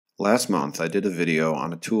Last month, I did a video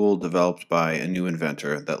on a tool developed by a new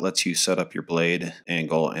inventor that lets you set up your blade,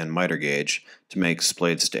 angle, and miter gauge to make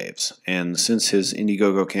splayed staves. And since his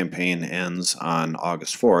Indiegogo campaign ends on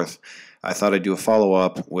August 4th, I thought I'd do a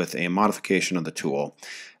follow-up with a modification of the tool,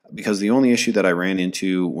 because the only issue that I ran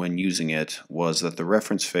into when using it was that the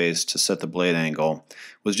reference face to set the blade angle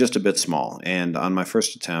was just a bit small, and on my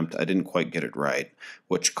first attempt I didn't quite get it right,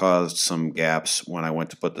 which caused some gaps when I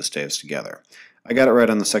went to put the staves together. I got it right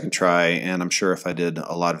on the second try, and I'm sure if I did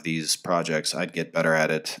a lot of these projects I'd get better at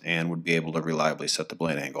it and would be able to reliably set the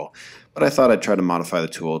blade angle, but I thought I'd try to modify the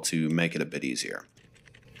tool to make it a bit easier.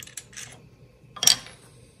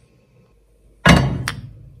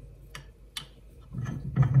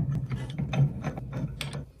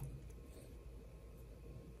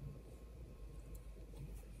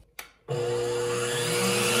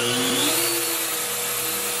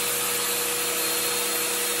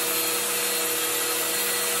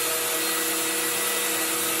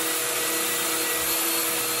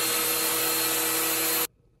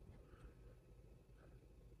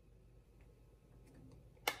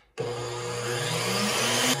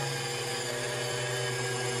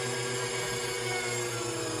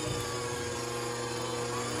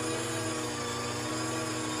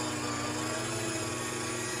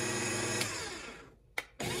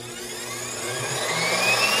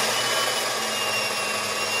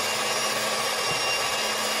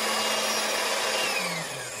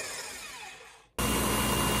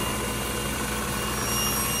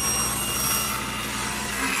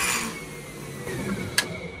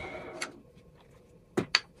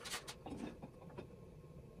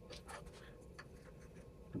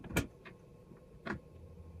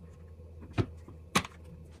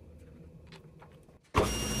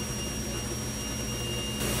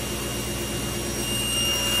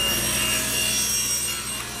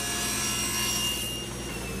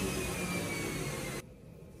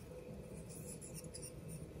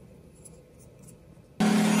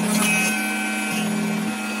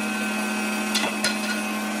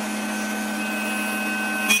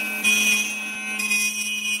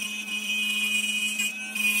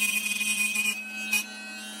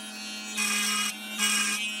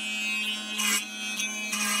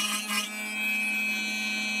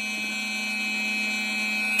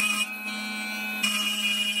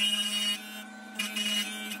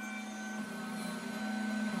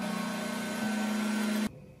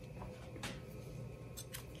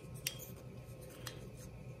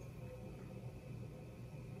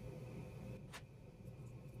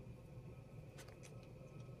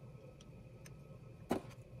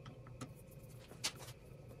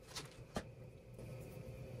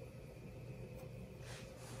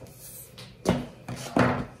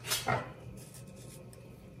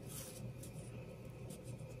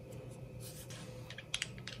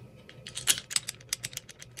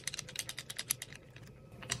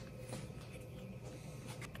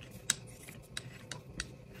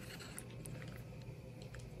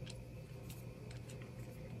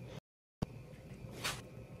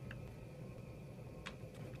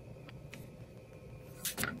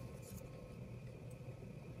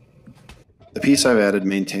 The piece I've added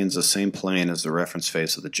maintains the same plane as the reference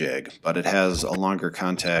face of the jig, but it has a longer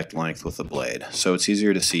contact length with the blade, so it's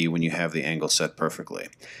easier to see when you have the angle set perfectly.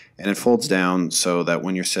 And it folds down so that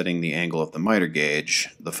when you're setting the angle of the miter gauge,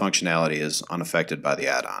 the functionality is unaffected by the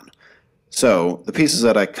add-on. So, the pieces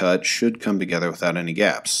that I cut should come together without any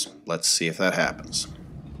gaps. Let's see if that happens.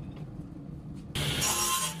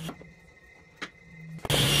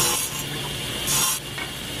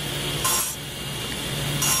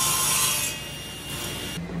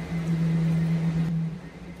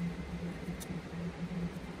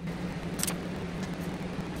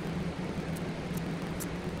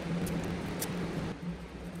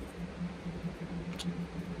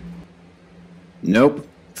 Nope,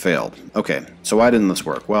 failed. Okay, so why didn't this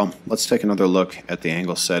work? Well, let's take another look at the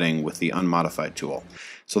angle setting with the unmodified tool.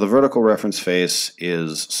 So the vertical reference face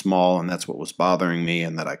is small, and that's what was bothering me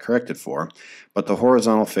and that I corrected for. But the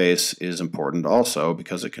horizontal face is important also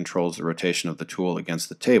because it controls the rotation of the tool against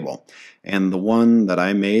the table. And the one that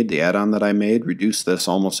I made, the add-on that I made, reduced this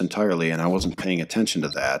almost entirely, and I wasn't paying attention to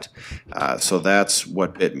that. So that's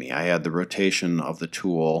what bit me. I had the rotation of the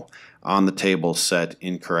tool on the table set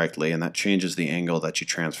incorrectly, and that changes the angle that you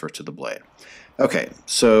transfer to the blade. Okay,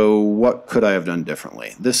 so what could I have done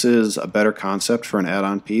differently? This is a better concept for an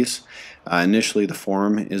add-on piece. Initially the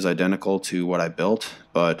form is identical to what I built,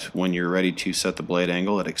 but when you're ready to set the blade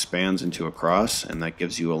angle, it expands into a cross, and that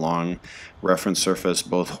gives you a long reference surface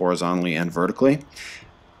both horizontally and vertically.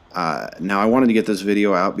 Now I wanted to get this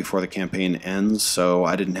video out before the campaign ends, so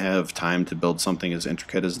I didn't have time to build something as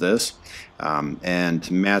intricate as this.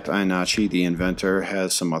 And Matt Einachi, the inventor,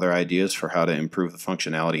 has some other ideas for how to improve the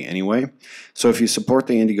functionality anyway. So if you support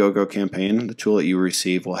the Indiegogo campaign, the tool that you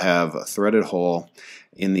receive will have a threaded hole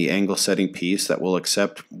in the angle setting piece that will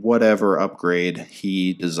accept whatever upgrade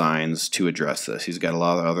he designs to address this. He's got a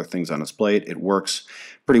lot of other things on his plate. It works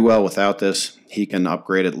pretty well without this. He can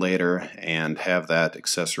upgrade it later and have that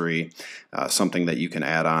accessory something that you can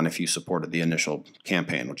add on if you supported the initial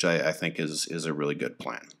campaign, which I think is a really good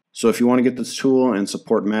plan. So if you want to get this tool and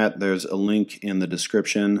support Matt, there's a link in the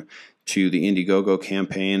description to the Indiegogo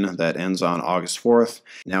campaign that ends on August 4th.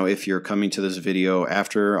 Now, if you're coming to this video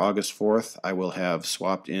after August 4th, I will have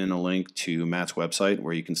swapped in a link to Matt's website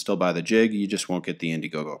where you can still buy the jig, you just won't get the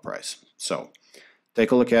Indiegogo price. So,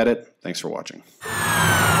 take a look at it. Thanks for watching.